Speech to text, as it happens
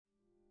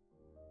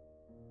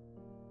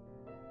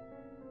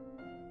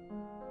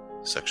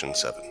Section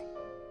 7.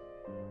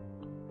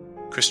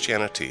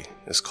 Christianity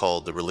is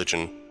called the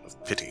religion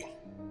of pity.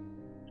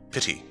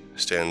 Pity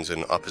stands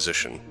in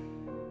opposition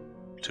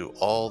to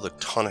all the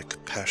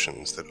tonic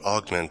passions that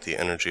augment the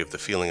energy of the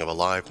feeling of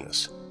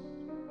aliveness.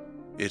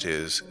 It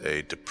is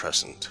a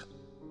depressant.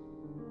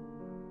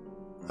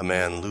 A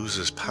man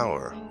loses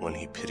power when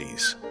he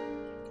pities.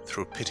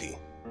 Through pity,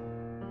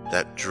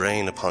 that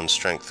drain upon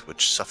strength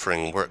which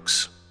suffering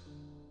works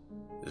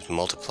is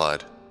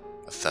multiplied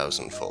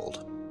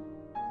 1,000-fold.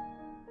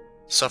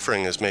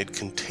 Suffering is made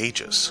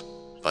contagious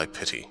by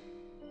pity.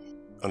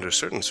 Under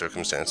certain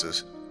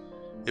circumstances,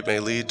 it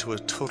may lead to a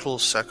total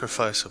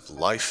sacrifice of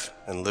life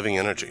and living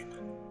energy,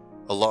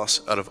 a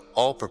loss out of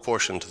all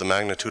proportion to the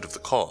magnitude of the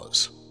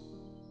cause,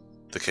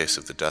 the case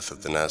of the death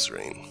of the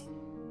Nazarene.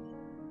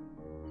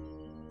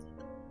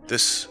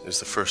 This is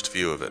the first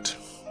view of it.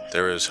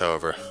 There is,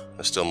 however,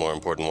 a still more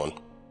important one.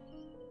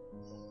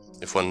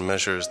 If one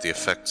measures the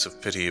effects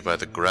of pity by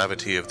the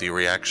gravity of the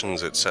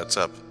reactions it sets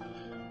up,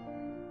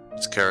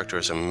 its character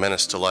as a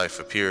menace to life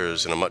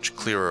appears in a much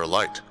clearer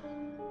light.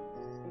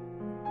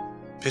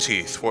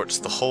 Pity thwarts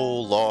the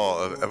whole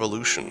law of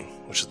evolution,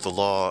 which is the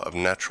law of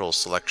natural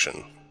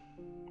selection.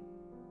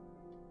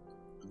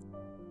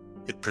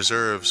 It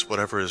preserves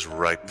whatever is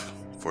ripe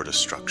for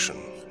destruction.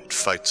 It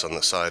fights on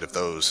the side of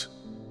those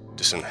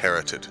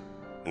disinherited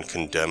and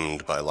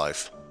condemned by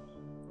life.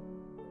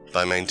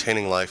 By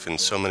maintaining life in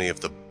so many of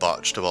the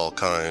botched of all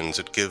kinds,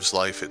 it gives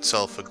life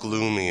itself a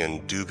gloomy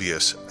and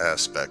dubious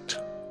aspect.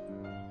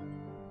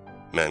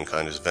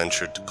 Mankind has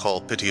ventured to call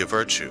pity a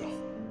virtue.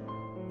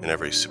 In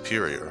every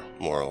superior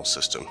moral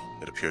system,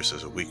 it appears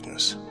as a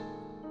weakness.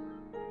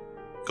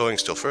 Going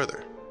still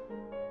further,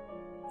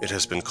 it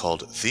has been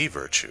called the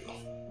virtue,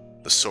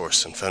 the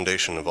source and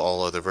foundation of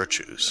all other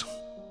virtues.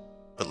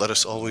 But let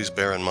us always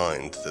bear in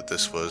mind that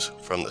this was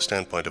from the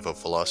standpoint of a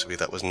philosophy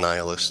that was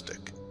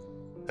nihilistic,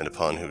 and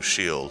upon whose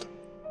shield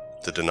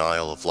the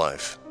denial of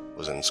life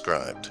was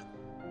inscribed.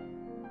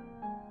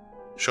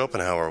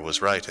 Schopenhauer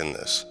was right in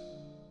this,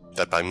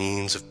 that by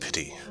means of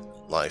pity,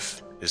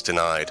 life is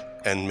denied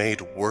and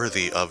made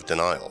worthy of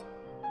denial.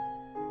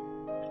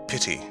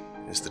 Pity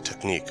is the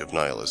technique of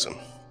nihilism.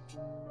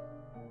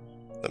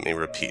 Let me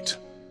repeat.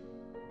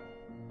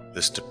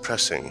 This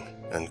depressing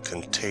and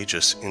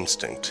contagious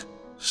instinct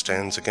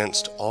stands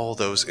against all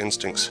those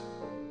instincts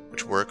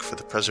which work for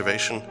the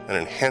preservation and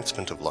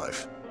enhancement of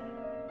life.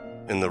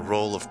 In the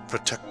role of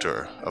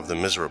protector of the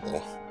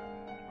miserable,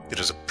 it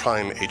is a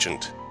prime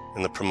agent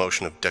in the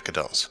promotion of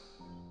decadence.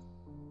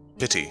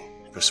 Pity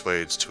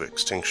persuades to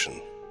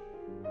extinction.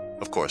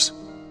 Of course,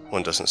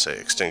 one doesn't say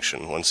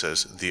extinction, one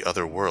says the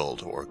other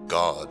world, or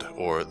God,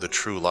 or the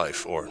true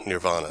life, or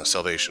nirvana,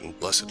 salvation,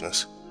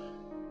 blessedness.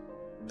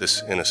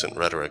 This innocent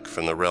rhetoric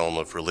from the realm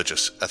of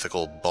religious,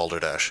 ethical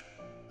balderdash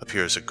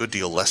appears a good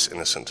deal less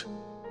innocent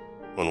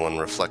when one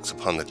reflects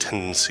upon the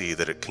tendency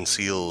that it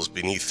conceals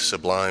beneath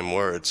sublime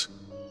words,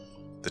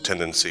 the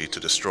tendency to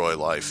destroy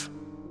life.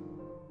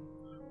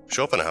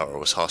 Schopenhauer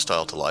was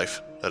hostile to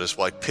life. That is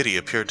why pity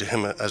appeared to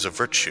him as a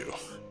virtue.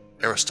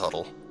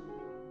 Aristotle,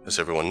 as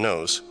everyone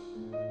knows,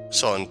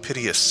 saw in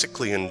pity a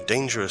sickly and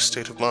dangerous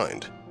state of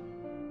mind,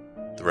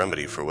 the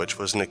remedy for which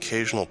was an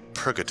occasional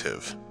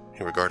purgative.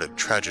 He regarded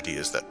tragedy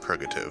as that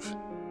purgative.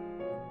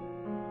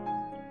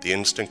 The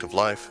instinct of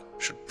life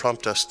should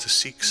prompt us to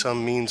seek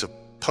some means of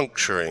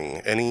puncturing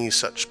any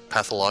such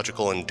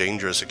pathological and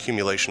dangerous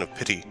accumulation of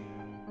pity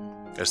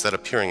as that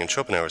appearing in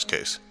Schopenhauer's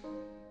case,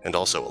 and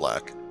also,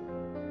 alack,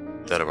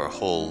 that of our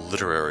whole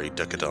literary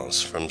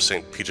decadence from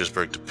St.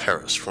 Petersburg to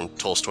Paris, from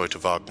Tolstoy to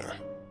Wagner,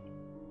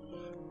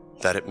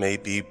 that it may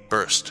be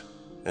burst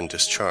and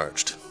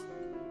discharged.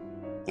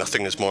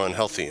 Nothing is more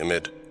unhealthy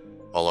amid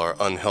all our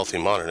unhealthy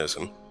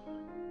modernism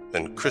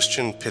than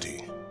Christian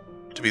pity,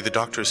 to be the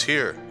doctors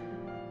here,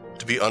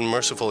 to be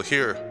unmerciful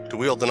here, to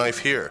wield the knife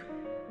here.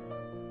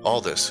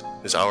 All this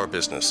is our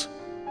business.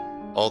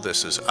 All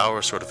this is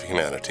our sort of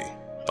humanity.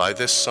 By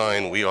this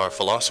sign we are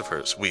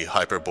philosophers, we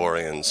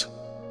Hyperboreans.